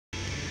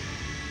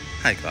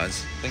Hey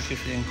guys, thank you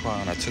for your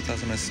inquiry on our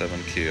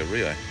 2007 Kia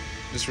Rio.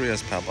 This Rio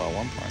is powered by a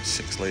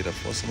 1.6 litre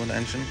 4-cylinder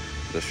engine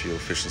with a fuel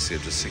efficiency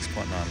of just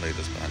 6.9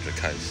 litres per 100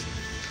 k's.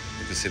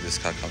 You can see this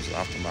car comes with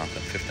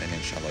aftermarket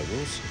 15-inch alloy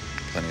wheels,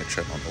 plenty of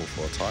tread on all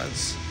 4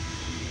 tyres.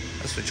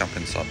 As we jump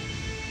inside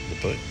the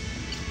boot,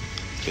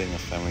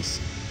 inside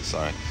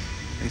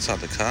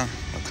the car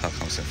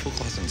comes in full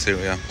cloth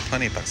interior,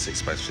 plenty of back seat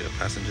space for your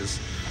passengers,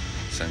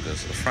 same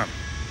goes to the front.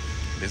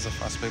 It is a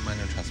 5-speed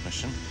manual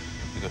transmission.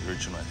 We've got the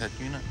original head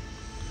unit.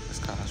 This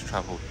car has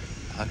travelled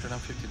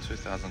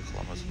 152,000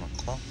 kilometres on the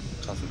clock.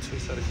 It comes with 2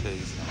 set of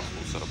keys and a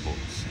full set of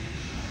books.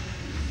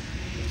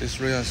 If this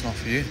Rio is not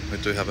for you, we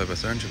do have over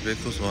 300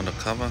 vehicles on the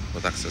cover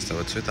with access to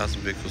over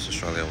 2,000 vehicles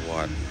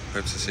Australia-wide.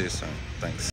 Hope to see you soon. Thanks.